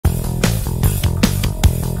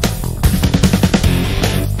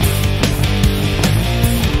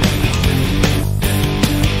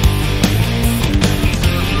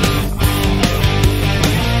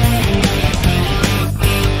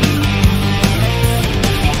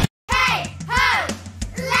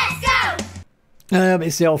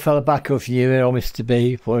It's the old fella back off you, or Mr.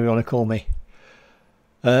 B, whatever you want to call me.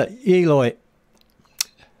 Eloy,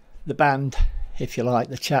 the band, if you like,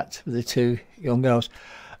 the chat with the two young girls.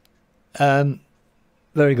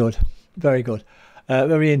 Very good, very good,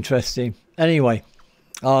 very interesting. Anyway,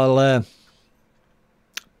 I'll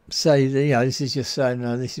say that, this is just saying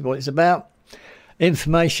this is what it's about.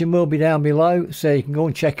 Information will be down below, so you can go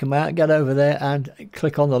and check them out. Get over there and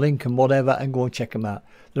click on the link and whatever, and go and check them out.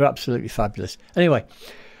 They're absolutely fabulous. Anyway,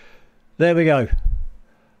 there we go.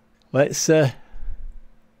 Let's do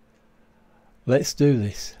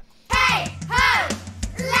this. Hey ho,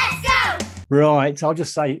 let's go. Right, I'll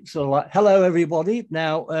just say sort of like hello everybody.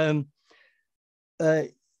 Now,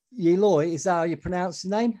 Eloy, is that how you pronounce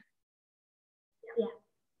the name? Yeah.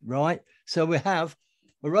 Right. So we have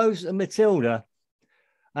Rose and Matilda,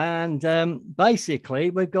 and basically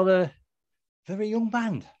we've got a very young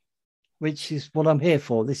band, which is what I'm here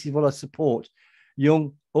for. This is what I support,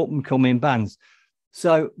 young up-and-coming bands.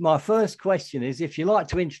 So my first question is, if you like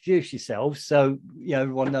to introduce yourselves, so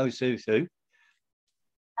everyone knows who's who.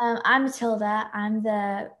 I'm Matilda. I'm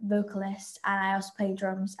the vocalist, and I also play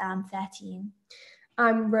drums. I'm 13.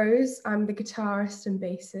 I'm Rose. I'm the guitarist and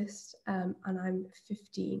bassist, and I'm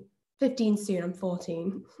 15. 15 soon. I'm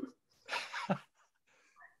 14.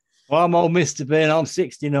 Well, I'm old Mr. B, and I'm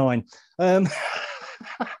 69. I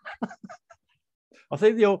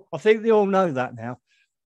think they all know that now.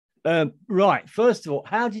 Right. First of all,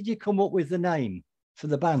 how did you come up with the name for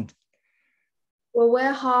the band? Well,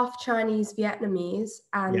 we're half Chinese Vietnamese,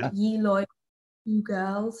 and Yi Loi, two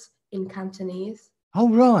girls in Cantonese. Oh,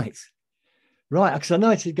 right. Right. Because I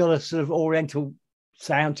know it's got a sort of Oriental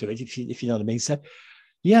sound to it, if you know what I mean. So,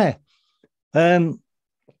 yeah.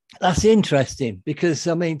 That's interesting, because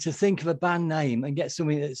I mean, to think of a band name and get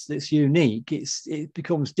something that's unique, it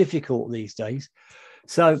becomes difficult these days.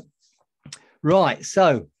 So, right.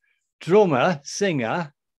 So, drummer,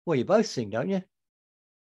 singer. Well, you both sing, don't you?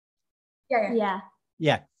 Yeah.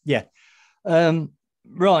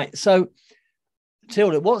 Right. So,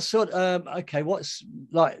 Tilda, what sort? What's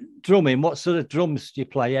like drumming? What sort of drums do you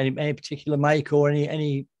play? Any particular make or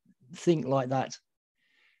anything like that?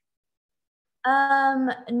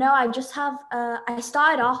 No, I just have. I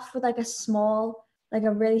started off with like a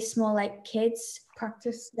really small like kids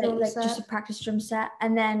Practice like just a practice drum set,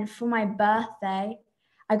 and then for my birthday,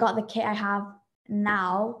 I got the kit I have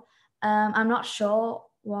now. I'm not sure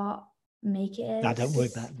what make it is. No, don't worry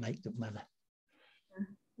about make, don't matter.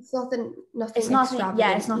 It's nothing. It's nothing.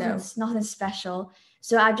 Yeah, it's nothing. No. It's nothing special.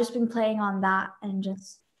 So I've just been playing on that and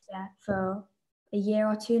just for a year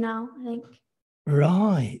or two now, I think.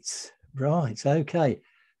 Right. Okay.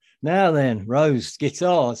 Now then, Rose,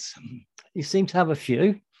 guitars. You seem to have a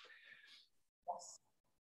few. Yes.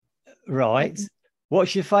 Right.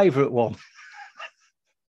 What's your favourite one?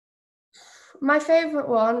 My favourite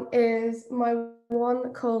one is my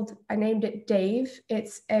one called, I named it Dave.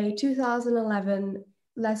 It's a 2011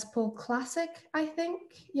 Les Paul Classic, I think.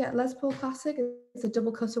 Yeah, Les Paul Classic. It's a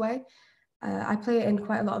double cutaway. I play it in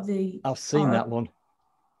quite a lot of the... I've seen that one.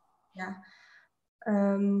 Yeah.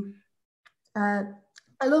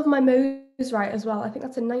 I love my Mose Right as well. I think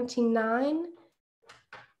that's a 99,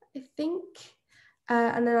 I think.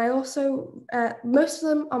 And then I also, most of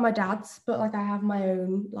them are my dad's, but like I have my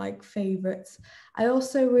own like favorites. I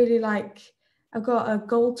also really like, I've got a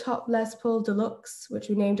gold top Les Paul Deluxe, which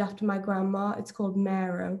we named after my grandma. It's called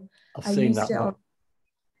Mero. I've seen that one.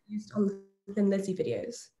 Used on the Thin Lizzy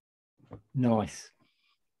videos. Nice.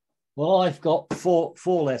 Well, I've got four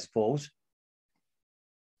Les Pauls.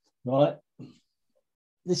 Right.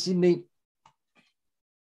 This is me.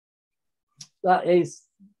 That's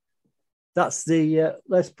the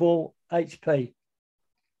Les Paul HP.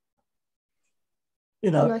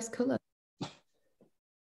 Nice colour.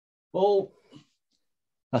 Well,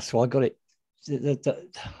 that's why I got it. I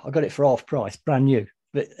got it for half price, brand new.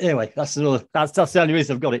 But anyway, that's the only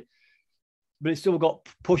reason I've got it. But it's still got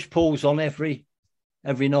push pulls on every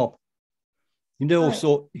knob. You can do all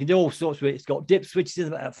sorts. You can do all sorts with it. It's got dip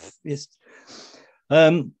switches.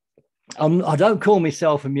 I don't call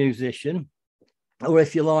myself a musician, or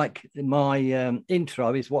if you like, my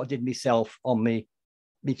intro is what I did myself on my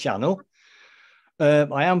channel.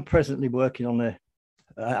 I am presently working on an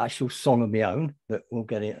actual song of my own, but we'll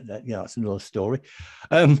get it. That's another story.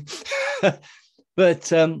 But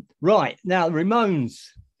right now, the Ramones.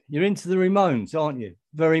 You're into the Ramones, aren't you?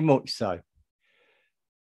 Very much so.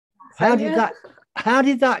 How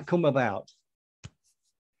did that come about?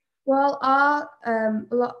 Well, our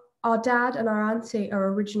dad and our auntie are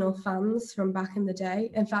original fans from back in the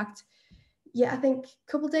day. In fact, yeah, I think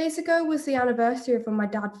a couple of days ago was the anniversary of when my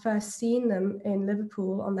dad first seen them in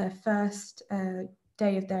Liverpool on their first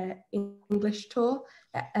day of their English tour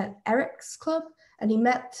at Eric's club, and he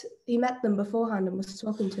met them beforehand and was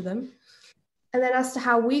talking to them. And then as to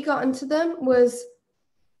how we got into them was,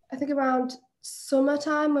 I think around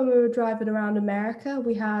summertime when we were driving around America,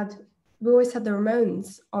 we always had the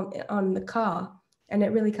Ramones on the car, and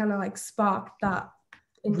it really kind of like sparked that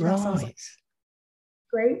interest. I was like,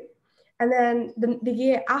 great. And then the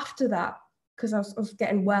year after that, because I was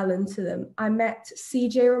getting well into them, I met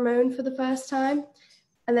CJ Ramone for the first time.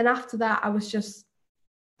 And then after that, I was just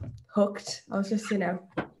hooked. I was just,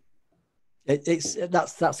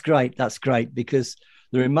 That's great. That's great, because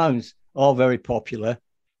the Ramones are very popular.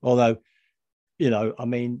 Although, I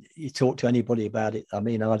mean, you talk to anybody about it. I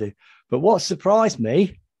mean, I do. But what surprised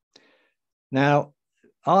me, now,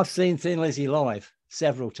 I've seen Thin Lizzy live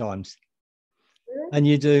several times. And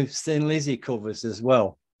you do Thin Lizzy covers as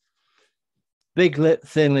well. Big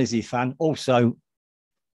Thin Lizzy fan. Also,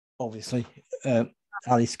 obviously,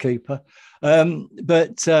 Alice Cooper.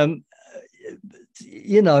 This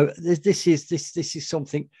is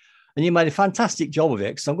something, and you made a fantastic job of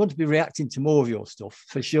it, because I'm going to be reacting to more of your stuff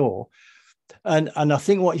for sure. And I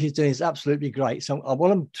think what you're doing is absolutely great. So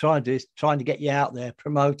what I'm trying to do is trying to get you out there,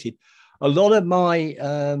 promoted. A lot of my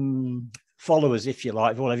followers, if you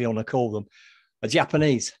like, whatever you want to call them, are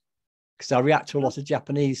Japanese, because I react to a lot of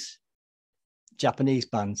Japanese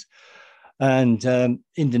bands, and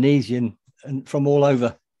Indonesian, and from all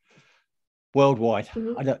over worldwide.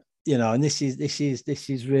 Mm-hmm. I don't, and this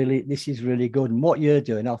is really good. And what you're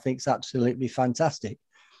doing, I think, is absolutely fantastic.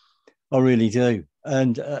 I really do.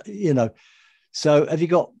 And so have you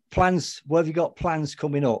got plans? What have you got plans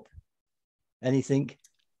coming up? Anything?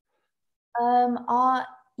 Our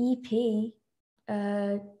EP.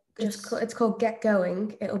 It's called Get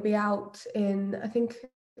Going. It'll be out in, I think,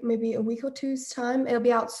 maybe a week or two's time. It'll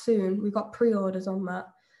be out soon. We've got pre-orders on that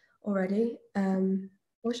already. I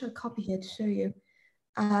wish I had a copy here to show you.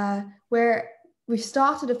 Where we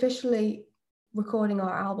started officially recording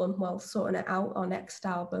our album, sorting it out, our next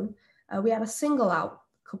album. We had a single out,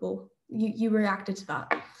 couple. You reacted to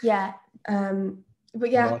that. Yeah.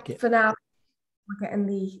 But yeah, for now, we're getting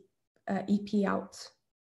the EP out.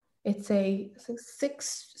 It's a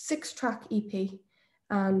 6-track EP,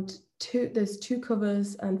 and there's 2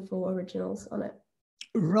 covers and 4 originals on it.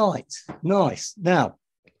 Right, nice. Now,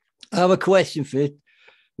 I have a question for you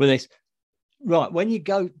with this. Right, when you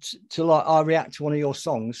go to like, I react to one of your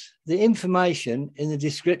songs, the information in the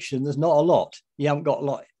description, there's not a lot. You haven't got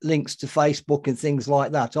like links to Facebook and things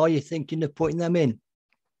like that. Are you thinking of putting them in?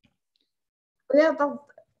 Yeah,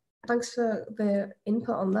 thanks for the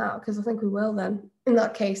input on that, because I think we will then, in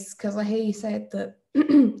that case, because I hear you said that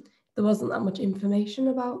there wasn't that much information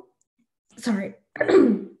about. Sorry.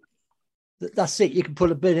 That's it. You can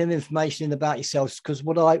put a bit of information in about yourselves, because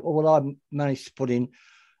what I managed to put in,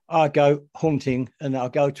 I go hunting and I'll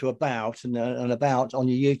go to about, and about on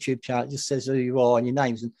your YouTube channel, it just says who you are and your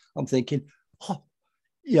names. And I'm thinking,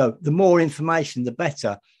 the more information, the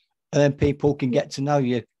better. And then people can get to know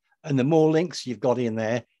you. And the more links you've got in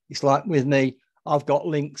there, it's like with me, I've got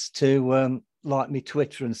links to like me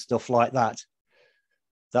Twitter and stuff like that.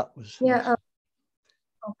 That was. Yeah.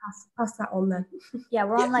 I'll pass that on then. Yeah,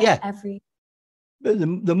 we're on every. But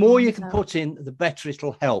the more you can put in, the better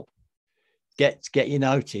it'll help get you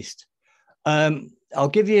noticed. I'll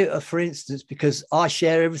give you for instance, because I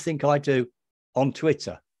share everything I do on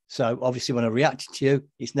Twitter. So obviously when I reacted to you,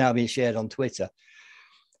 it's now being shared on Twitter.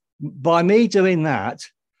 By me doing that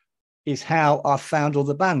is how I found all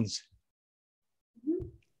the bands.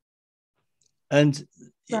 And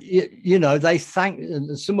they thank,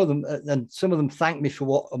 and some of them thank me for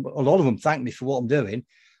what, a lot of them thank me for what I'm doing.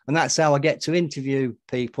 And that's how I get to interview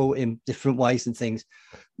people in different ways and things,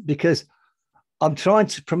 because I'm trying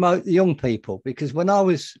to promote the young people. Because when I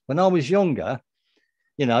was younger,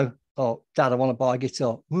 oh, Dad, I want to buy a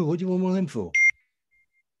guitar. Well, what do you want one of them for?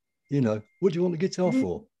 What do you want a guitar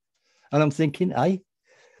for? And I'm thinking, hey,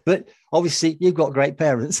 but obviously you've got great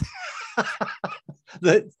parents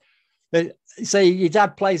that say your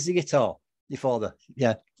dad plays the guitar, your father.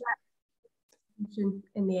 Yeah. In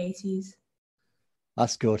the 80s.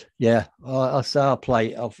 That's good. Yeah. I say I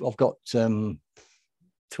play. I've got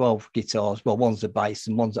 12 guitars. Well, one's a bass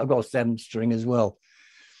and I've got a 7-string as well.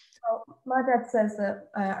 Well, my dad says that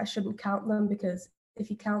I shouldn't count them, because if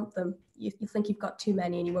you count them, you think you've got too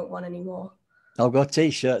many and you won't want any more. I've got a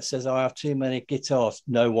T-shirt that says I have too many guitars.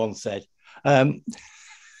 No one said. So,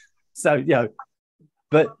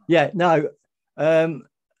 but yeah, no.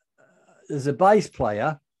 There's a bass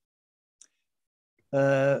player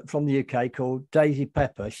from the UK called Daisy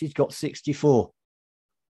Pepper. She's got 64.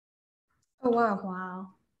 Oh, wow. Wow.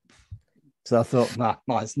 So I thought, nah,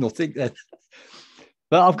 mine's nothing then.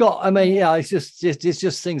 But I've got, I mean, yeah, it's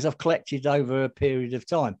just things I've collected over a period of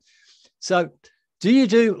time. So do you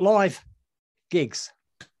do live gigs?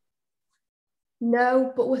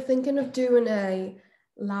 No, but we're thinking of doing a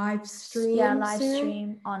live stream. Yeah, live soon.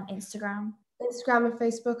 stream on Instagram. Instagram and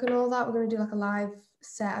Facebook and all that. We're going to do like a live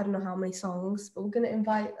set. I don't know how many songs, but we're going to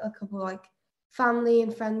invite a couple like family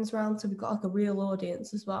and friends around. So we've got like a real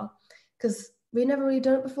audience as well. Because we never really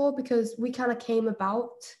done it before, because we kind of came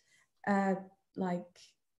about like,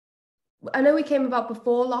 I know we came about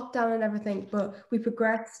before lockdown and everything, but we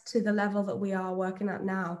progressed to the level that we are working at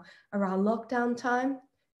now around lockdown time.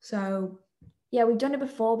 So yeah, we've done it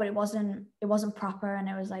before, but it wasn't proper, and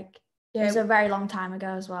it was like, it was a very long time ago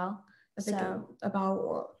as well. I think about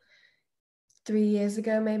what, 3 years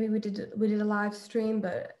ago maybe we did a live stream,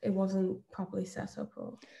 but it wasn't properly set up.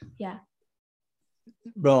 Or yeah.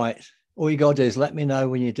 Right. All you gotta do is let me know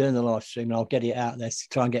when you're doing the live stream, and I'll get it out there to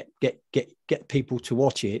try and get people to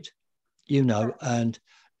watch it. You know, and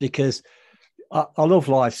because I love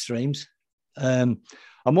live streams. I'm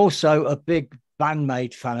also a big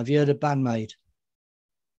Bandmate fan. Have you heard of Bandmate?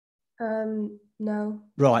 No.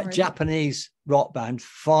 Right, Sorry. Japanese rock band,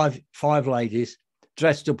 five ladies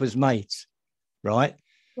dressed up as mates, right?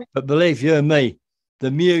 But believe you and me,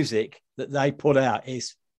 the music that they put out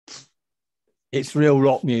it's real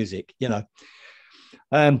rock music, you know.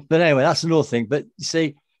 But anyway, that's another thing. But you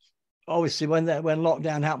see, obviously when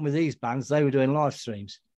lockdown happened with these bands, they were doing live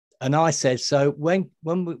streams. And I said, so when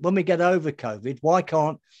we get over COVID, why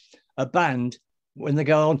can't a band, when they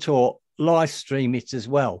go on tour, live stream it as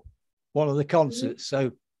well? One of the concerts.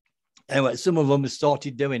 So anyway, some of them have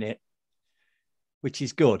started doing it, which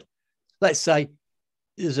is good. Let's say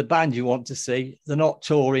there's a band you want to see. They're not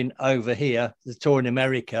touring over here. They're touring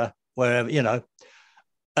America, wherever, you know,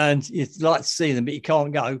 and you'd like to see them, but you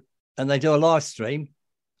can't go. And they do a live stream.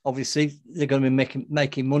 Obviously, they're going to be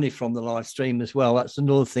making money from the live stream as well. That's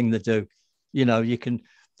another thing they do. You know, you can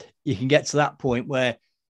get to that point where,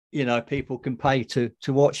 you know, people can pay to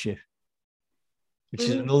watch you, which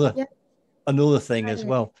is another thing as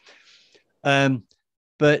well.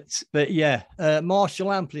 But yeah,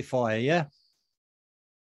 Marshall amplifier, yeah.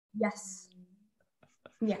 Yes.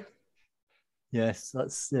 Yeah. Yes,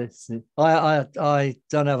 that's I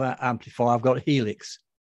don't have an amplifier. I've got a Helix.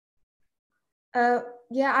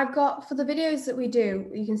 Yeah, I've got, for the videos that we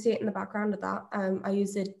do, you can see it in the background of that. I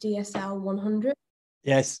use a DSL 100.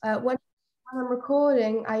 Yes. When I'm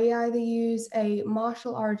recording, I either use a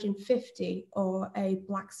Marshall Origin 50 or a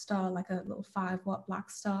Black Star, like a little 5-watt Black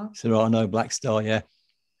Star. So I know Black Star, yeah.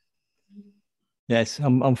 Yes,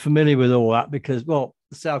 I'm familiar with all that because, well,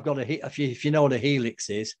 so I've got if you know what a Helix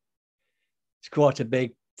is, it's quite a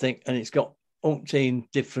big thing, and it's got umpteen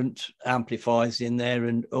different amplifiers in there,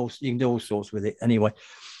 and also you can do all sorts with it. Anyway,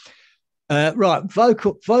 right,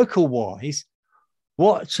 vocal wise,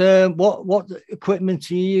 what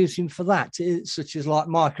equipment are you using for that? Such as like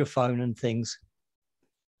microphone and things.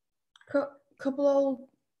 Couple old.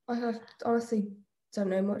 I honestly don't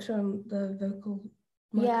know much on the vocal.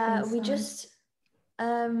 Yeah, we just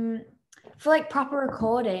for like proper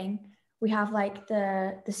recording, we have like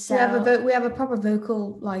the cell. We have a proper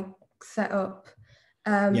vocal like setup.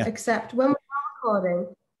 Except when we're recording,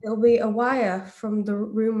 it'll be a wire from the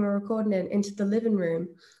room we're recording in into the living room,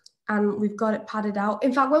 and we've got it padded out.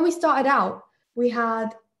 In fact, when we started out, we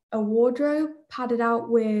had a wardrobe padded out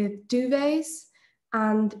with duvets,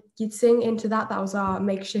 and you'd sing into that. That was our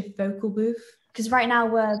makeshift vocal booth. Because right now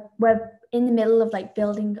we're in the middle of like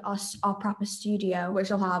building our proper studio, which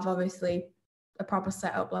will have obviously a proper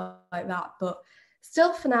setup like that. But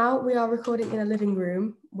still, for now, we are recording in a living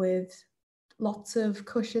room with lots of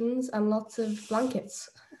cushions and lots of blankets.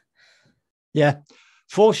 Yeah.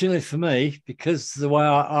 Fortunately for me, because the way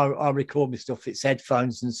I record my stuff, it's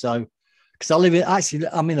headphones. And so, because I'm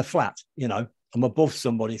in a flat, you know, I'm above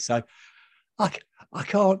somebody. So I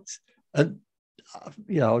can't, and,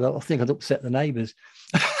 you know, I think I'd upset the neighbours.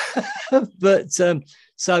 But so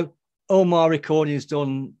all my recording is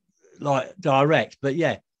done like direct. But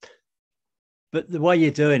yeah, but the way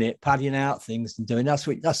you're doing it, padding out things and doing, that's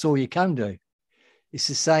all you can do. It's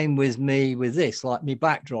the same with me with this, like my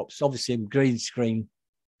backdrops, obviously I'm green screen.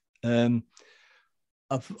 That's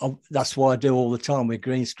why I do all the time with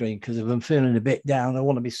green screen, because if I'm feeling a bit down, I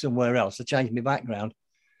want to be somewhere else. I change my background.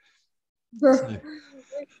 So.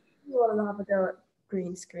 We want to have a go at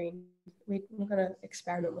green screen. We're going to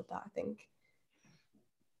experiment with that, I think.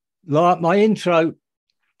 Like my intro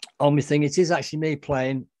on my thing, it is actually me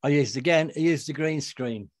playing. I used the green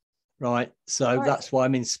screen, right? So that's why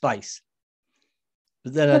I'm in space.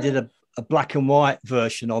 But then I did a black and white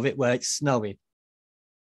version of it where it's snowing.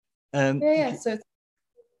 So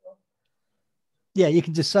yeah, you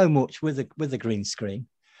can do so much with a green screen.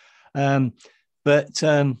 But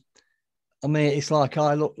I mean, it's like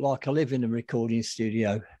I look like I live in a recording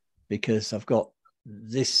studio because I've got,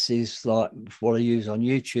 this is like what I use on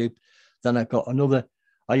YouTube. Then I've got another,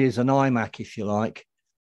 I use an iMac, if you like.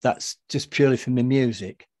 That's just purely for my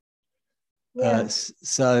music. yeah.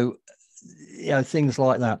 So, you know, things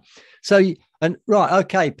like that. So, and right,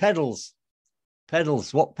 okay, pedals.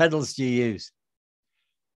 What pedals do you use?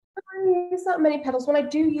 I use not many pedals. When I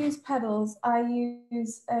do use pedals, I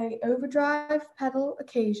use a overdrive pedal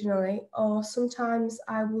occasionally, or sometimes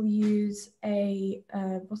I will use a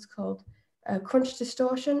what's it called, a crunch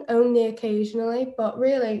distortion, only occasionally. But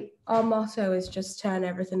really, our motto is just turn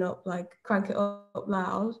everything up, like crank it up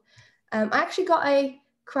loud. I actually got a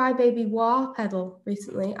Crybaby wah pedal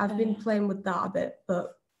recently. I've been playing with that a bit,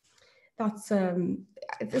 but that's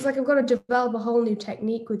it's like I've got to develop a whole new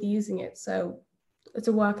technique with using it. So it's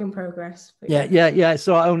a work in progress. Yeah.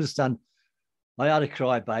 So I understand. I had a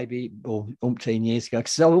Crybaby umpteen years ago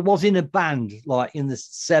because I was in a band like in the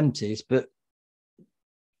 70s, but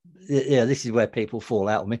yeah, this is where people fall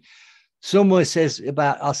out on me. Someone says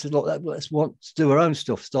about, I said, look, let's do our own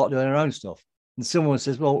stuff, start doing our own stuff. And someone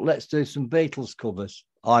says, well, let's do some Beatles covers.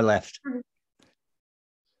 I left.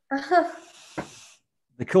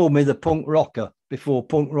 They called me the punk rocker before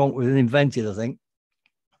punk rock was invented, I think.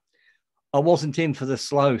 I wasn't in for the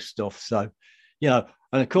slow stuff. So, you know,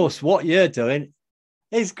 and of course, what you're doing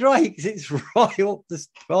is great. It's right up the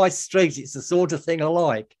high street. It's the sort of thing I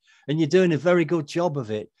like. And you're doing a very good job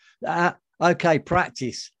of it. Okay,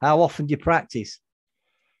 practice. How often do you practice?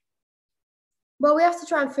 Well, we have to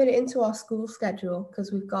try and fit it into our school schedule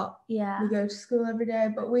because we go to school every day,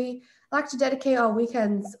 but we like to dedicate our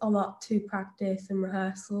weekends a lot to practice and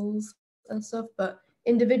rehearsals and stuff. But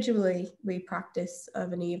individually, we practice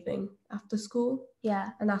of an evening after school. Yeah.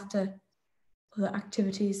 And after other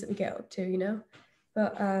activities that we get up to, you know.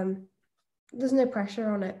 But there's no pressure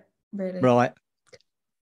on it, really. Right.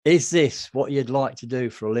 Is this what you'd like to do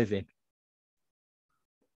for a living?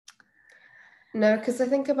 No, because I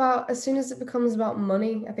think about as soon as it becomes about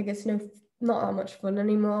money, I think it's not that much fun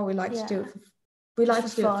anymore. We like to do it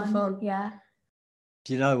for fun. Yeah.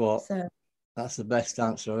 Do you know what? So that's the best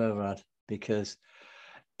answer I've ever had, because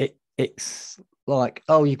it's like,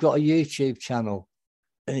 oh, you've got a YouTube channel.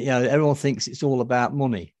 And, you know, everyone thinks it's all about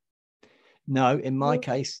money. No, in my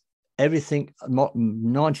case, everything,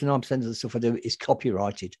 99% of the stuff I do is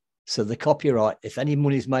copyrighted. So the copyright, if any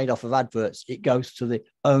money is made off of adverts, it goes to the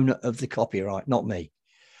owner of the copyright, not me.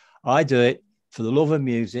 I do it for the love of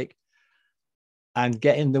music and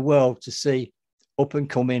getting the world to see up and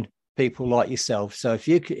coming people like yourself. So if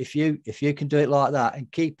you can do it like that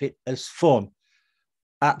and keep it as fun,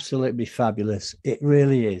 absolutely fabulous. It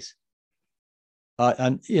really is.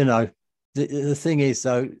 And you know, the thing is,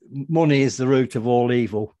 though, money is the root of all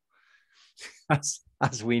evil,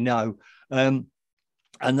 as we know.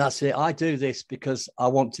 And that's it. I do this because I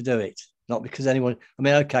want to do it, not because anyone. I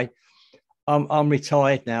mean, okay, I'm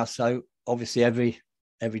retired now, so obviously every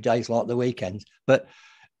day's like the weekend. But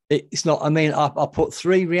it's not. I mean, I put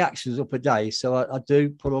 3 reactions up a day, so I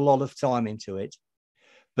do put a lot of time into it.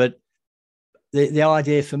 But the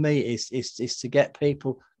idea for me is to get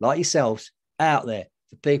people like yourselves out there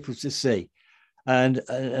for people to see, and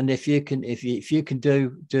if you can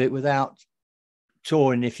do it without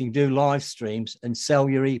touring, if you can do live streams and sell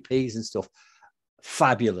your EPs and stuff,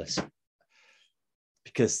 fabulous,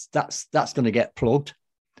 because that's going to get plugged.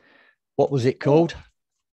 What was it called?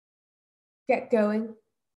 Get Going.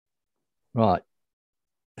 Right.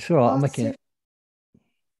 It's all right. I'm making it.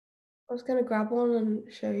 I was going to grab one and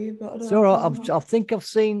show you, but I don't. It's all right. I think I've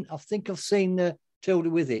seen Tilda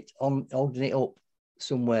with it on holding it up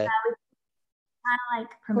somewhere. Yeah, we kind of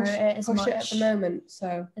like promote it as much at the moment,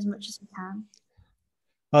 so as much as we can.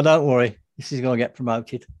 Oh, don't worry. This is going to get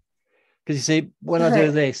promoted. Because you see, when I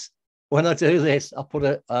do this, I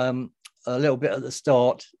put a little bit at the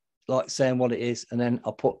start, like saying what it is, and then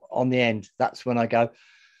I put on the end. That's when I go.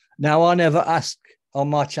 Now, I never ask on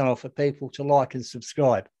my channel for people to like and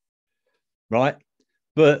subscribe, right?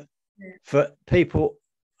 But for people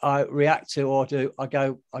I react to or do, I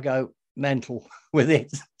go mental with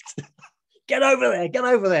it. Get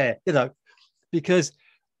over there, you know, because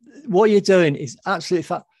what you're doing is absolutely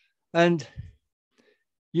fun. And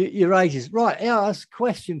your age is right. Yeah, that's a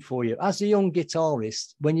question for you. As a young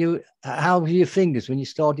guitarist, how were your fingers when you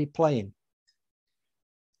started playing?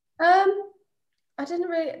 I didn't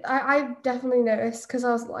really. I definitely noticed because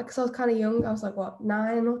I was kind of young. I was like what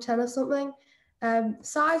 9 or 10 or something.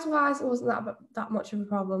 Size wise, it wasn't that much of a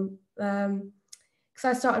problem. Because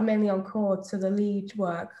I started mainly on chords, so the lead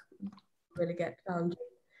work really get challenging.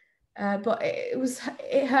 But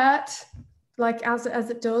it hurt, like as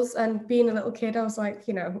it does. And being a little kid, I was like,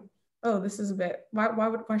 oh, this is a bit.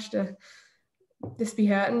 Why should this be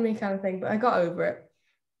hurting me, kind of thing. But I got over it.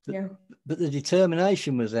 Yeah. But the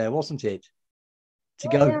determination was there, wasn't it? To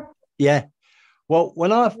Oh, go, yeah. Well,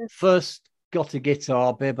 when I first got a guitar,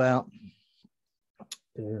 I'll be about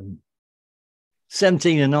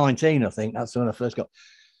 17 and 19, I think. That's when I first got.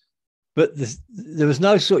 But there was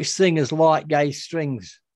no such thing as light gauge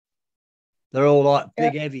strings. They're all like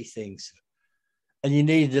big, heavy things. And you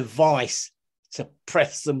needed a vice to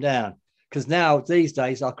press them down. Because now, these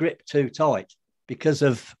days, I grip too tight because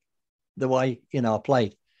of the way, I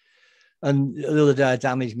played. And the other day, I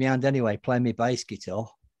damaged my hand anyway, playing my bass guitar.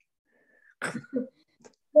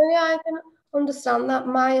 Well, yeah, I can understand that.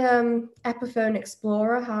 My Epiphone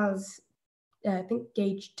Explorer has, I think,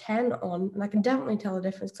 gauge 10 on, and I can definitely tell the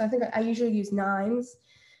difference because I think I usually use 9s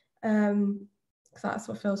because that's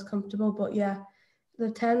what feels comfortable. But yeah,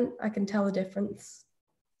 the 10, I can tell the difference.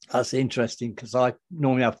 That's interesting because I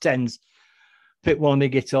normally have 10s. Pick one of my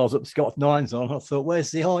guitars up, it's got 9s on. I thought,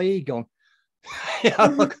 where's the IE gone? It's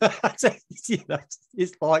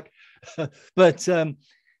like, but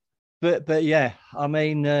yeah, I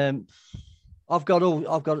mean, I've got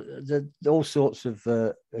all sorts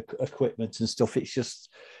of equipment and stuff. It's just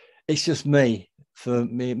me for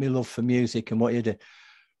me love for music and what you do.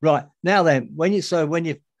 Right now, then,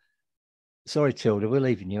 sorry, Tilda, we're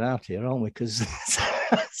leaving you out here, aren't we? Because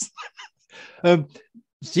do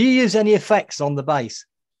you use any effects on the bass?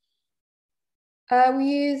 We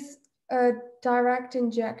use a direct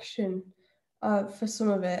injection for some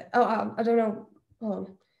of it. Oh, I don't know. Hold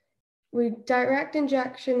on. We direct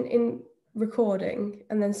injection in recording,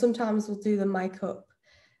 and then sometimes we'll do the mic up.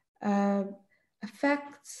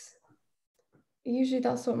 Effects. Usually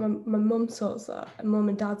that's what my mum sorts out. Mum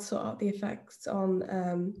and dad sort out the effects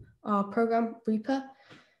on our program Reaper.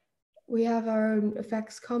 We have our own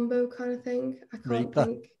effects combo kind of thing. I can't Reaper.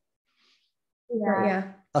 think.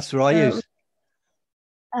 Yeah. That's what I use.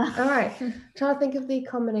 All right. I'm trying to think of the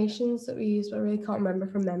combinations that we use, but I really can't remember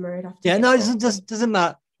from memory. I'd have to it doesn't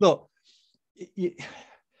matter. Look,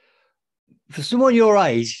 for someone your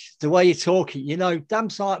age, the way you're talking, you know damn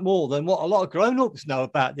sight more than what a lot of grown-ups know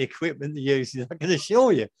about the equipment they use. I can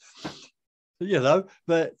assure you.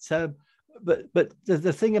 But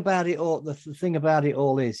the thing about it all,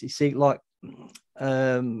 is, you see, like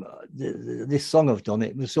this song I've done,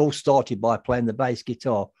 it was all started by playing the bass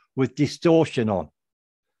guitar with distortion on.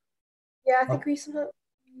 Yeah, I think we sometimes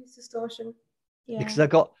use distortion. Yeah. Because I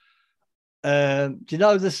got, do you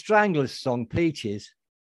know the Stranglers song, Peaches?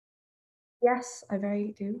 Yes, I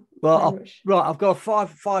very do. Well, I've got a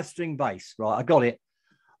five string bass, right? I got it.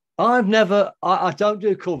 I don't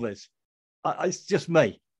do covers. It's just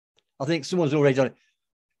me. I think someone's already done it.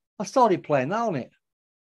 I started playing that on it.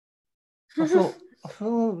 I thought, I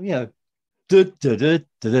thought,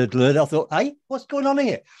 hey, what's going on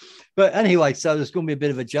here? But anyway, so there's going to be a bit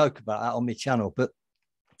of a joke about that on my channel, but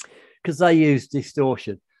because they use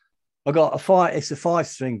distortion, I got it's a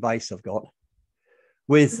 5-string bass I've got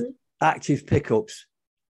with active pickups.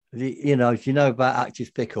 Do you know about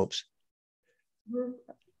active pickups? Mm-hmm.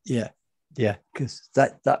 Yeah, because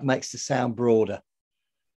that makes the sound broader.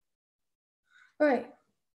 Right.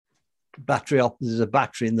 There's a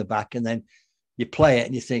battery in the back, and then you play it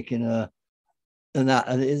and you're thinking, and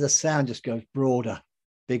the sound just goes broader,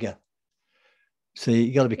 bigger. So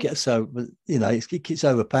you got to be careful. So, it's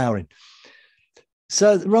overpowering.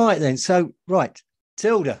 So, right,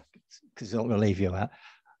 Tilda, because I'm not going to leave you out.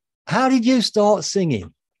 How did you start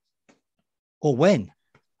singing, or when?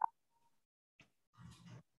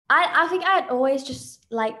 I think I'd always just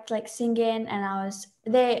liked singing, and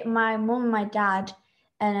my mom and my dad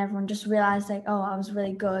and everyone just realized I was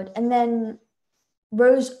really good. And then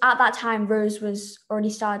Rose was already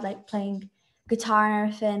started playing guitar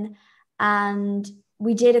and everything, and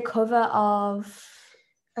we did a cover of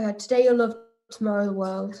Today You'll Love, Tomorrow the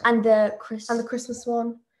World, and the Christmas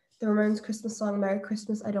one, the Ramones Christmas song, Merry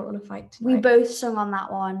Christmas, I Don't Want to Fight Tonight. We both sung on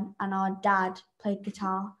that one, and our dad played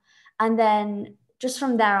guitar. And then just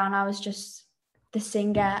from there on, I was just the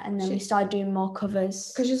singer, and then we started doing more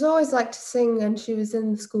covers. Because she's always liked to sing, and she was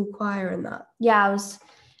in the school choir and that. Yeah, I was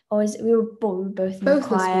always, we were both in the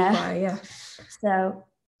choir. School choir, yeah. So.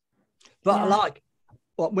 But yeah.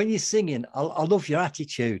 When you're singing, I love your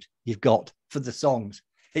attitude you've got for the songs.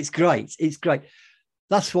 It's great. It's great.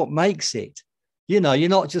 That's what makes it. You know, you're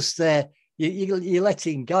not just there. You're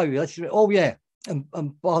letting go. Oh yeah. And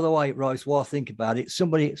by the way, Rose, while I think about it,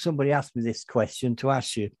 somebody asked me this question to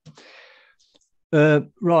ask you.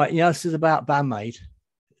 Right, this is about Bandmate,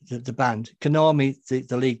 the band. Konami,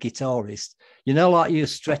 the lead guitarist. You know, like you're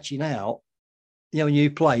stretching out. You know, when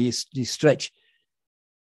you play, you stretch.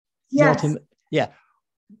 Yes. Yeah.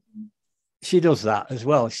 She does that as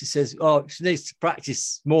well. She says, "Oh, she needs to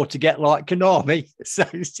practice more to get like Konami." So,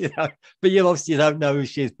 you know, but you obviously don't know who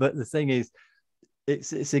she is. But the thing is,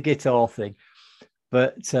 it's a guitar thing.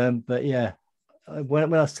 But yeah,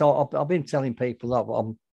 when I start, I've been telling people that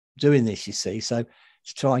I'm doing this. You see, so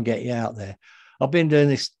to try and get you out there, I've been doing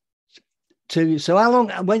this too. So how long?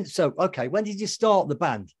 When did you start the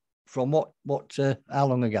band? From what? How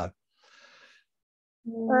long ago?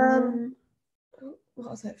 What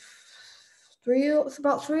was it? It's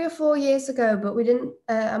about 3 or 4 years ago, but we didn't,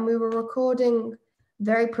 and we were recording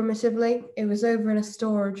very primitively. It was over in a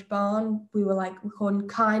storage barn. We were like recording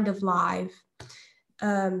kind of live.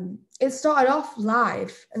 It started off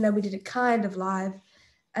live, and then we did it kind of live.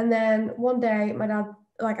 And then one day, my dad,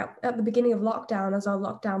 like at the beginning of lockdown, as our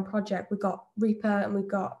lockdown project, we got Reaper and we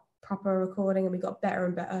got proper recording, and we got better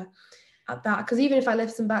and better at that. Because even if I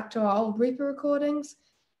listen back to our old Reaper recordings,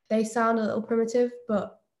 they sound a little primitive,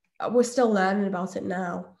 but we're still learning about it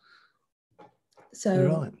now. So You're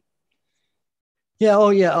right. Yeah.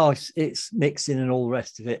 Oh, yeah. Oh, it's mixing and all the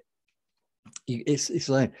rest of it. It's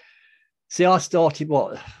like, see, I started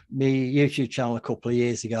my YouTube channel a couple of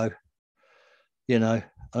years ago. You know,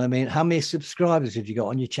 I mean, how many subscribers have you got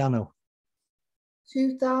on your channel?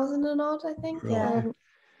 2,000 and odd, I think. Right.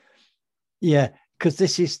 Yeah, because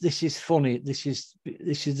this is funny. This is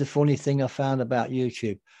the funny thing I found about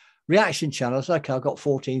YouTube. Reaction channels, okay, I've got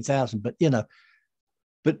 14,000, but you know,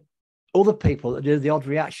 but other people that do the odd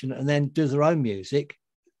reaction and then do their own music,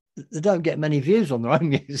 they don't get many views on their own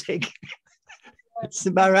music. It's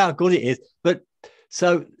no matter how good it is. But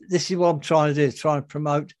so this is what I'm trying to do: is try and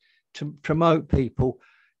promote people,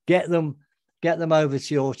 get them over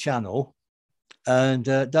to your channel, and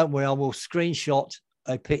don't worry, I will screenshot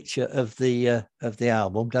a picture of the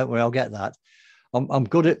album. Don't worry, I'll get that. I'm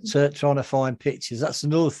good at trying to find pictures. That's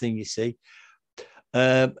another thing, you see.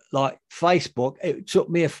 Like Facebook, it took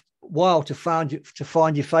me a while to find your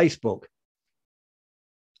Facebook.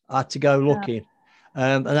 I had to go looking,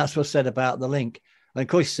 and that's what I said about the link. And of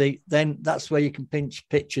course, you see, then that's where you can pinch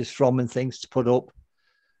pictures from and things to put up.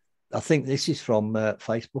 I think this is from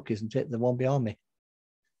Facebook, isn't it? The one behind me,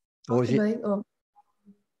 or is it? Or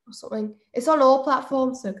something. It's on all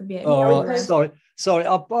platforms, so it could be. Oh, right. Sorry,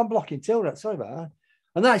 I'm blocking Tilda. Sorry about that.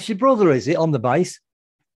 And that's your brother, is it, on the bass?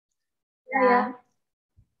 Yeah.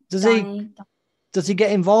 Does he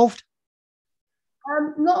get involved?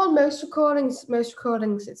 Not on most recordings. Most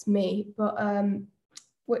recordings, it's me, but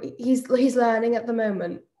he's learning at the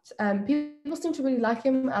moment. People seem to really like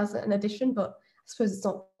him as an addition, but I suppose it's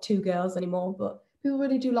not two girls anymore. But people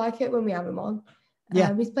really do like it when we have him on.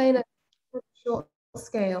 Yeah, he's playing a short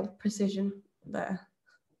scale precision there.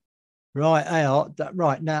 Right,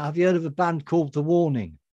 right now. Have you heard of a band called The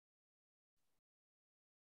Warning?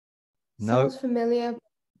 No. Sounds familiar.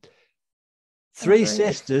 Three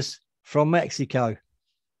sisters from Mexico.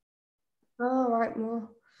 Oh, right, more.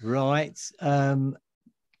 Right.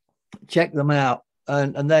 Check them out,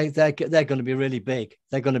 and they're going to be really big.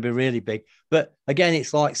 They're going to be really big. But again,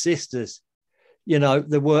 it's like sisters. You know,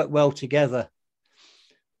 they work well together.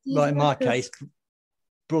 But in my case,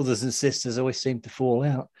 brothers and sisters always seem to fall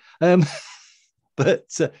out.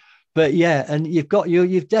 But yeah, and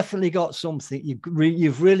you've definitely got something.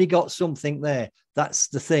 You've really got something there. That's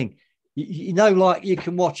the thing. You know, like you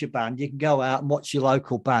can watch a band, you can go out and watch your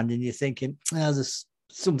local band, and you're thinking, there's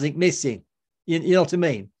something missing. You know what I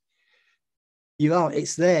mean?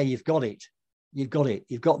 It's there. You've got it. You've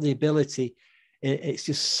got the ability. It's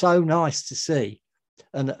just so nice to see.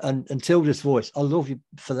 And Tilda's voice, I love you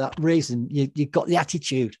for that reason. You've got the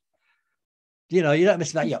attitude. You know, you don't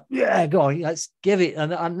miss that. Yeah, go on, let's give it.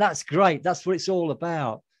 And that's great. That's what it's all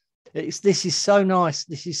about. This is so nice.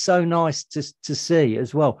 This is so nice to see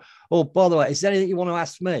as well. Oh, by the way, is there anything you want to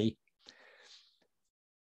ask me?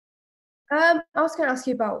 I was going to ask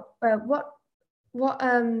you about what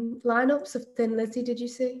lineups of Thin Lizzy did you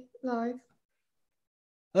see live?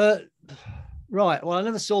 Right. Well, I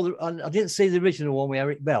never saw I didn't see the original one with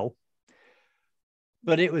Eric Bell,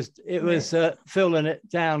 but it was Phil and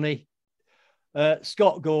Downey,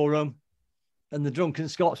 Scott Gorham, and the Drunken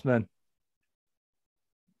Scotsman.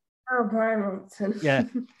 Oh, Brian Robinson. Yeah.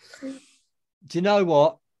 Do you know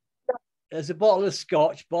what? There's a bottle of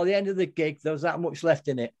scotch. By the end of the gig, there was that much left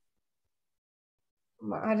in it.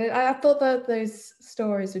 I thought that those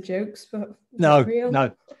stories were jokes, but No, real.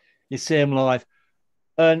 no, you see them live,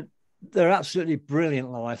 and they're absolutely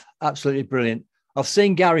brilliant live. Absolutely brilliant. I've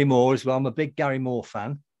seen Gary Moore as well. I'm a big Gary Moore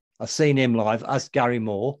fan. I've seen him live as Gary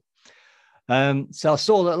Moore. So I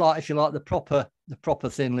saw that, like, if you like, the proper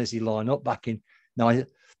Thin Lizzy lineup back in.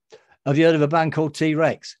 Have you heard of a band called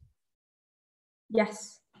T-Rex?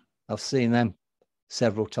 Yes. I've seen them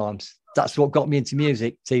several times. That's what got me into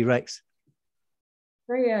music, T-Rex.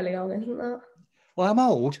 Very early on, isn't that? Well, I'm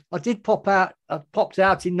old. I did pop out. I popped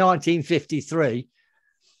out in 1953.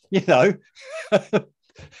 You know,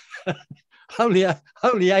 only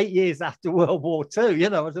 8 years after World War II. You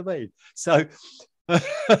know what I mean? So,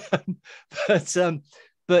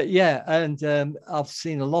 but yeah, and I've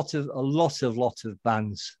seen a lot of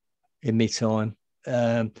bands in my time.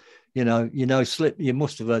 Slip. You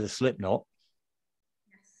must have heard of Slipknot.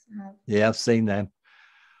 Yes, I have. Yeah, I've seen them.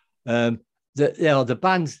 The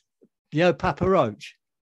bands, Papa Roach.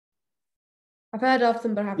 I've heard of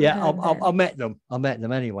them, but I haven't heard them. I met them. I met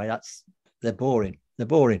them anyway. They're boring. They're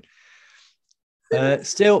boring.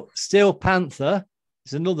 Steel Panther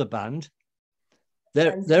is another band.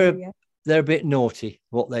 They're a bit naughty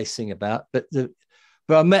what they sing about, but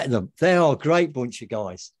I met them. They are a great bunch of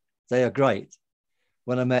guys. They are great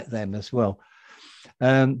when I met them as well.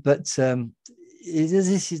 This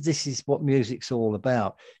is what music's all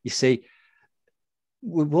about. You see,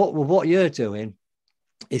 what you're doing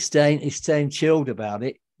is staying chilled about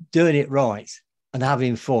it, doing it right, and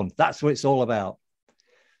having fun. That's what it's all about.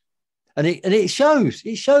 And it shows.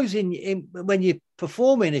 It shows in when you're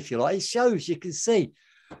performing, if you like. It shows. You can see.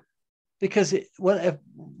 Because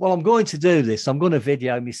I'm going to do this. I'm going to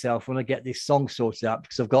video myself when I get this song sorted out,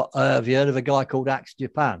 because I've got. Have you heard of a guy called Axe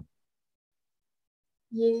Japan?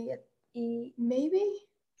 Yeah, maybe.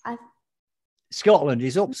 Scotland.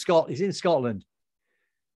 He's in Scotland.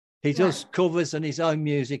 He does covers and his own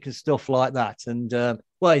music and stuff like that. And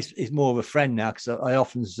he's more of a friend now, because I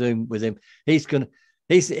often Zoom with him.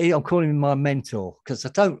 I'm calling him my mentor, because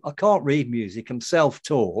I can't read music. I'm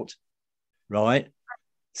self-taught, right?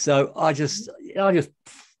 So I just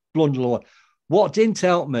blunder away. What didn't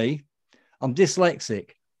help me, I'm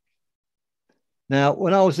dyslexic. Now,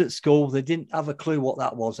 when I was at school, they didn't have a clue what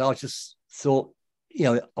that was. I just thought,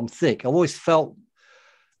 I'm thick. I always felt,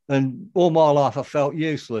 and all my life I felt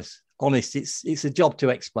useless. Honest, it's a job to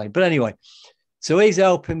explain. But anyway, so he's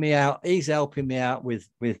helping me out. He's helping me out with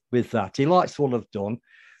that. He likes what I've done,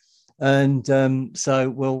 and so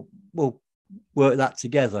we'll work that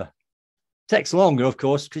together. Takes longer, of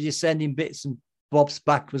course, because you're sending bits and bobs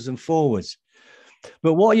backwards and forwards.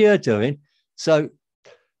 But what you're doing, so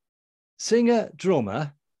singer,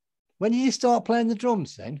 drummer, when did you start playing the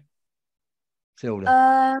drums then,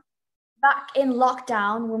 Tilda? Back in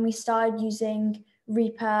lockdown, when we started using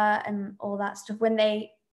Reaper and all that stuff,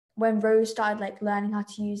 when Rose started learning how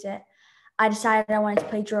to use it, I decided I wanted to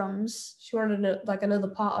play drums. She wanted to know, another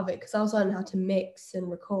part of it, because I was learning how to mix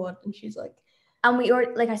and record, and she's like. And we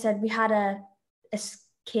already, like I said, we had a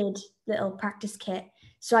kid little practice kit.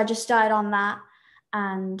 So I just started on that,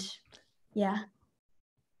 and yeah.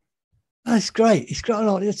 That's great. It's great.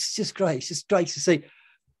 It's just great. It's just great to see.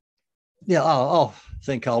 Yeah, I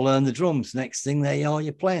think I'll learn the drums. Next thing there you are,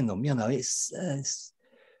 you're playing them. It's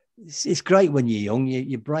great when you're young.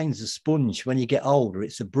 Your brain's a sponge. When you get older,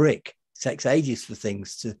 it's a brick. It takes ages for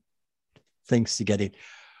things to get in.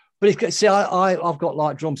 But it's good. See, I've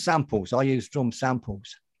got drum samples. I use drum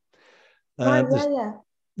samples.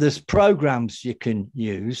 There's programs you can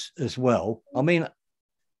use as well. I mean,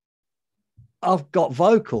 I've got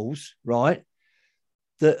vocals, right,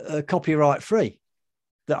 that are copyright free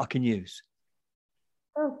that I can use.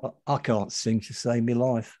 Oh. I can't sing to save my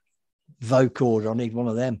life. Vocoder, I need one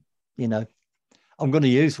of them. I'm going to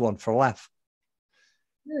use one for a laugh.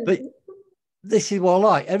 Really? But this is what I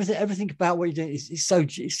like. Everything about what you're doing is so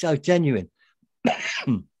genuine,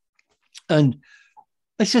 and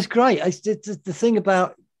it's just great. The thing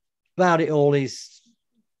about it all is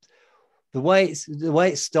the way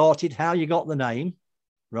it started, how you got the name,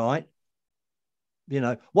 right?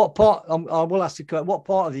 What part? I will ask you. What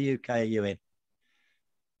part of the UK are you in?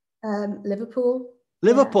 Liverpool.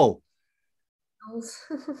 Liverpool. Yeah.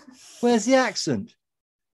 Where's the accent?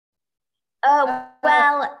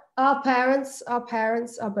 Well, our parents are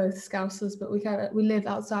both Scousers, but we live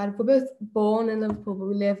outside. We're both born in Liverpool, but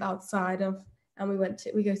we live outside of, and we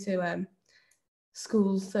go to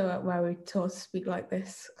schools where we taught to speak like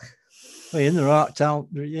this. Well, you're in the right town.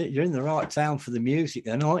 You're in the right town for the music,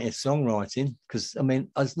 then, aren't you? Songwriting, because I mean,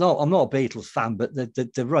 I'm not a Beatles fan, but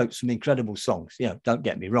they wrote some incredible songs. Don't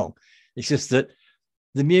get me wrong. It's just that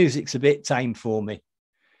the music's a bit tame for me.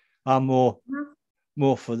 I'm more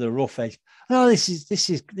for the rough edge. No, this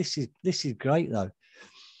is great though,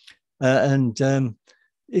 and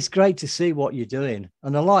it's great to see what you're doing,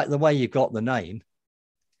 and I like the way you got the name.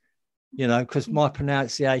 You know, because my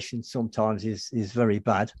pronunciation sometimes is very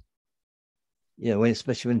bad. You know,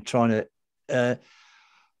 especially when trying to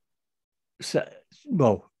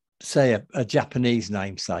say a Japanese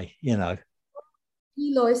name, say, you know.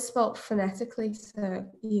 Eloy is spelled phonetically, so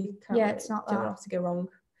you can't. Yeah, it's not don't that. have to go wrong.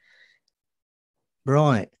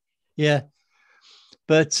 Right. Yeah.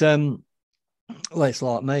 But well, it's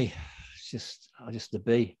like me. It's just a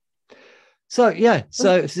bee. So yeah.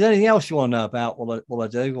 So if there's anything else you want to know about what I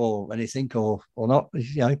do or anything or not,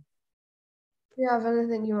 you know. Do you have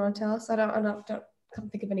anything you want to tell us? I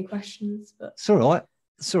can't think of any questions, but It's all right.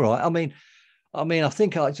 It's all right. I mean, I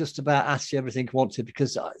think I just about asked you everything I want to,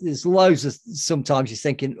 because there's loads of, sometimes you're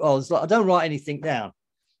thinking, oh, it's like, I don't write anything down.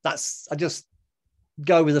 I just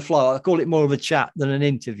go with the flow. I call it more of a chat than an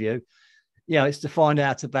interview. You know, it's to find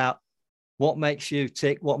out about what makes you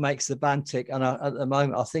tick, what makes the band tick. And at the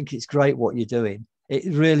moment, I think it's great what you're doing. It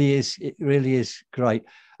really is. It really is great.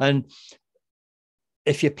 And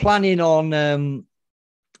if you're planning on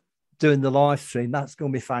doing the live stream, that's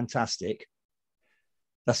going to be fantastic.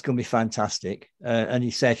 That's going to be fantastic. And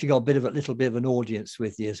you say if you got a little bit of an audience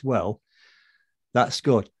with you as well, that's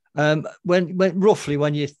good. When roughly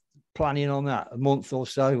when you're planning on that, a month or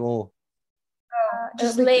so, or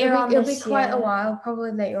just later on it'll this be quite year. a while,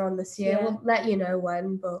 probably later on this year. Yeah. We'll let you know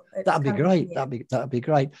when, but that'd be great. That'd be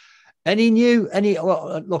great.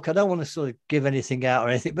 Well, look, I don't want to sort of give anything out or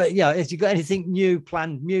anything, but yeah, have you got anything new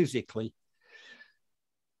planned musically?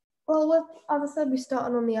 Well, as I said, we've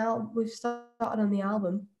started on the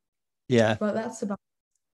album. Yeah. But that's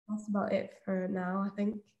about it for now, I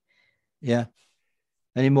think. Yeah.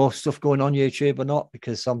 Any more stuff going on YouTube or not?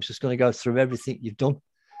 Because I'm just going to go through everything you've done.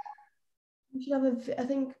 We should have I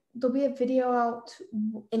think there'll be a video out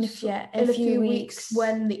in a few weeks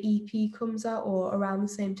when the EP comes out, or around the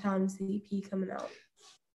same time as the EP coming out.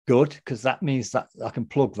 Good, because that means that I can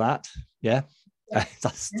plug that. Yeah.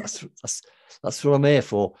 That's what I'm here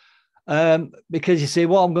for. Because you see,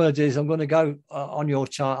 what I'm going to do is I'm going to go on your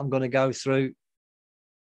chart. I'm going to go through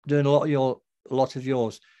doing a lot of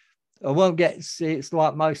yours. I won't it's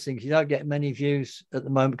like most things. You don't get many views at the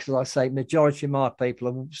moment because, like I say, majority of my people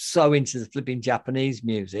are so into the flipping Japanese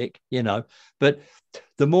music, you know. But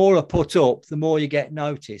the more I put up, the more you get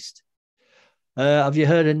noticed. Have you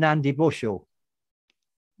heard of Nandi Bushell?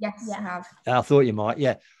 Yes, I have. I thought you might.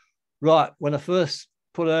 Yeah. Right. When I first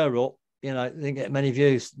put her up, you know, didn't get many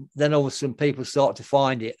views. Then all of a sudden people start to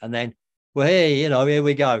find it, and then, well, hey, you know, here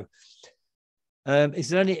we go. Is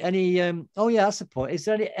there any oh yeah, that's the point. Is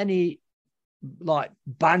there any like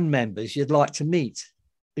band members you'd like to meet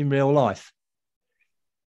in real life?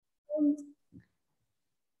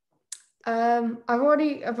 I've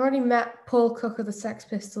already met Paul Cook of the Sex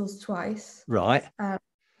Pistols twice. Right. I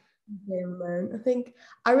think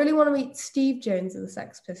I really want to meet Steve Jones of the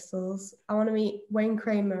Sex Pistols. I want to meet Wayne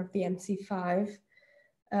Kramer of the MC5.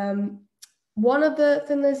 One of the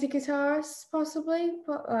Thin Lizzy guitarists, possibly,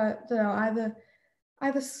 but I don't know,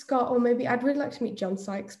 either Scott or maybe I'd really like to meet John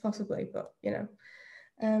Sykes, possibly, but you know.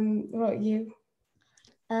 What about you?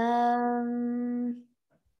 I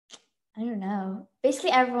don't know. Basically,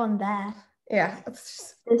 everyone there. Yeah, it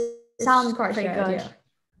sounds quite pretty good.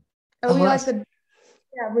 Yeah.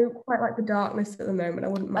 We quite like the Darkness at the moment. I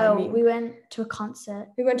wouldn't mind. We went to a concert.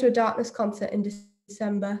 We went to a Darkness concert in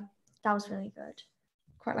December. That was really good.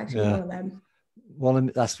 Quite like to be one of them.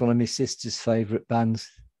 That's one of my sister's favourite bands.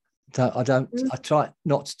 I try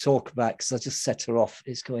not to talk about because I just set her off.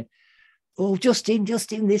 It's going, oh, Justin, this.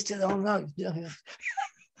 Oh, no.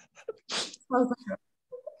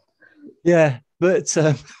 Yeah, but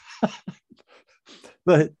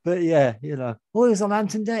but yeah, you know, oh, it was on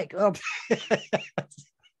Anton Deck. Oh.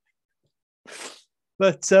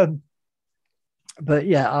 But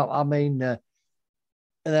yeah, I mean, and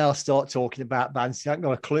then I'll start talking about bands. I haven't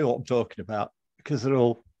got a clue what I'm talking about because they're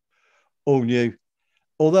all new.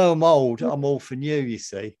 Although I'm old, I'm all for new, you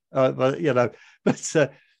see. But you know, but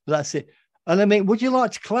that's it. And I mean, would you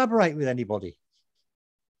like to collaborate with anybody?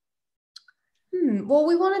 Well,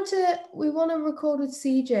 we want to record with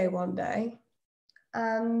CJ one day,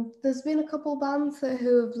 and there's been a couple bands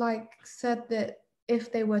who have like said that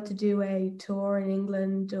if they were to do a tour in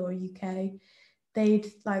England or UK,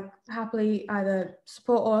 they'd like happily either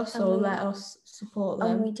support us or let us support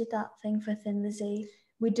them. And we did that thing for Thin Lizzy.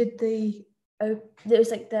 We did it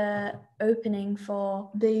was like the opening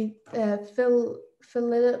for the Phil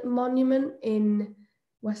Lynott Monument in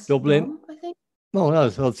West Dublin, Brom, I think. Oh no,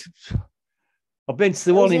 I've been to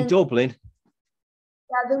the one in Dublin.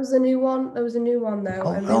 Yeah, there was a new one. There was a new one though,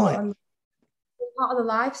 Oh, and right. they were part of the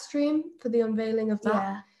live stream for the unveiling of that.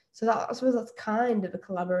 Yeah. So that, I suppose that's kind of a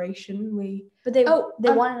collaboration. But they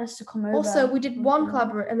wanted us to come over. Also, we did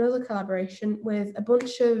another collaboration with a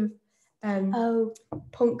bunch of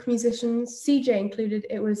punk musicians. CJ included.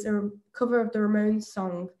 It was a cover of the Ramones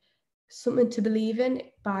song "Something to Believe In"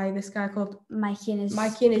 by this guy called Mikey and his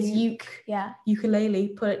ukulele.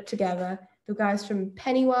 Put it together. The guys from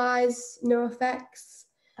Pennywise, NoFX,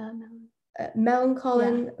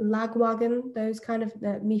 Melancholy, Lagwagon, those kind of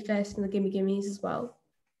Me First and the Gimme Gimmes as well.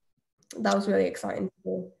 That was really exciting to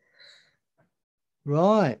do.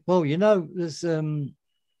 Right. Well, you know, there's another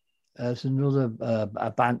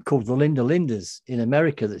a band called the Linda Lindas in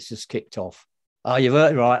America that's just kicked off. Oh, you've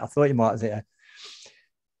heard right. I thought you might have there.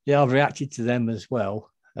 Yeah, I've reacted to them as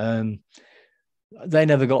well. They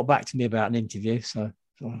never got back to me about an interview, so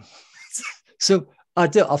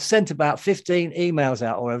I've sent about 15 emails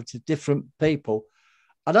out or over to different people.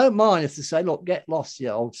 I don't mind if they say, look, get lost, you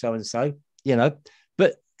old so-and-so, you know,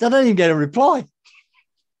 but they don't even get a reply.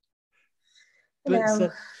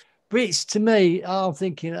 But it's to me, I'm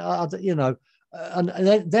thinking, you know,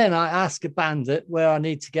 and then I ask a band that where I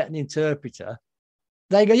need to get an interpreter.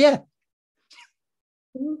 They go, yeah.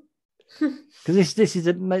 Because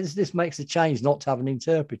this makes a change not to have an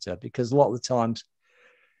interpreter, because a lot of the times,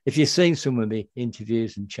 if you've seen some of the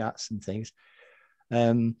interviews and chats and things,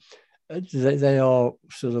 they are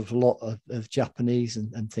sort of a lot of Japanese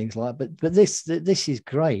and things like that. But this is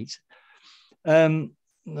great.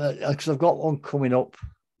 Because I've got one coming up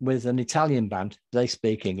with an Italian band. They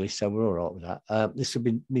speak English, so we're all right with that. This will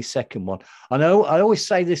be my second one. I know I always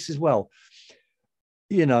say this as well.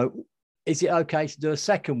 You know, is it okay to do a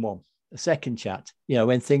second one, a second chat? You know,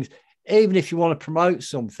 when things, even if you want to promote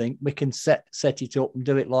something, we can set it up and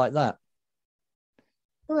do it like that.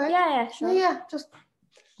 Okay. Yeah, sure. Yeah, just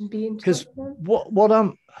be in touch. Because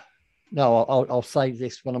I'll say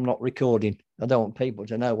this when I'm not recording. I don't want people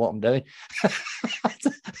to know what I'm doing.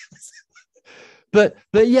 but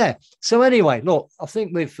yeah. So anyway, look, I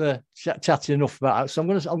think we've chatted enough about it. So I'm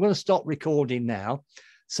going to stop recording now.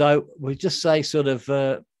 So we just say sort of.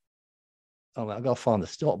 I've got to find the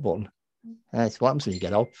stop button. That's what happens when you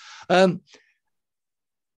get old. And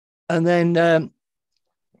then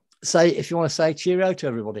say, if you want to say cheerio to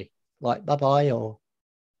everybody, like bye-bye or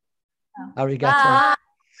arigato. Bye.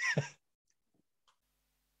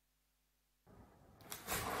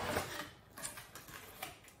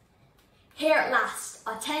 Here at last,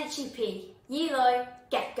 our 10th EP, Yelo,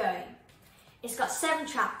 Get Going. It's got 7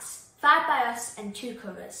 tracks, 5 by us and 2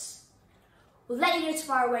 covers. We'll let you know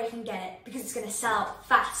tomorrow where you can get it, because it's going to sell out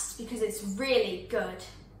fast, because it's really good.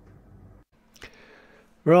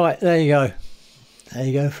 Right, there you go. There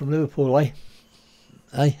you go, from Liverpool, eh?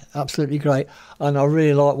 Hey, absolutely great. And I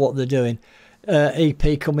really like what they're doing.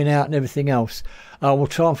 EP coming out and everything else. I will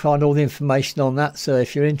try and find all the information on that, so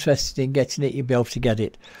if you're interested in getting it, you'll be able to get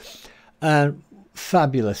it.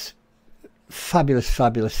 Fabulous. There you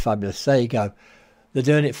go. They're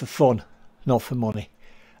doing it for fun, not for money,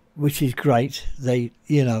 which is great. They,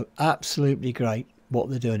 you know, absolutely great what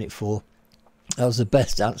they're doing it for. That was the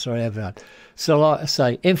best answer I ever had. So like I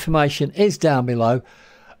say, information is down below,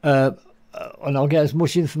 and I'll get as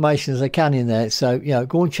much information as I can in there. So, you know,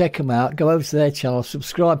 go and check them out, go over to their channel,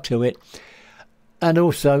 subscribe to it. And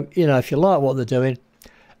also, you know, if you like what they're doing,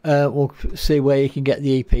 we'll see where you can get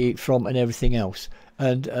the EP from and everything else.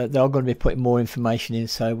 And they're going to be putting more information in,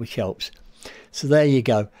 so which helps. So there you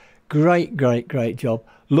go. Great job.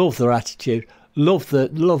 Love their attitude. Love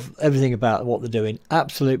everything about what they're doing.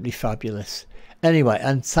 Absolutely fabulous. Anyway,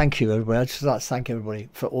 and thank you everybody. I'd just like to thank everybody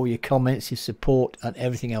for all your comments, your support and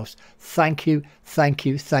everything else. Thank you.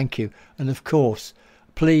 And of course,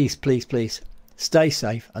 please stay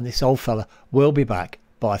safe, and this old fella will be back.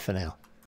 Bye for now.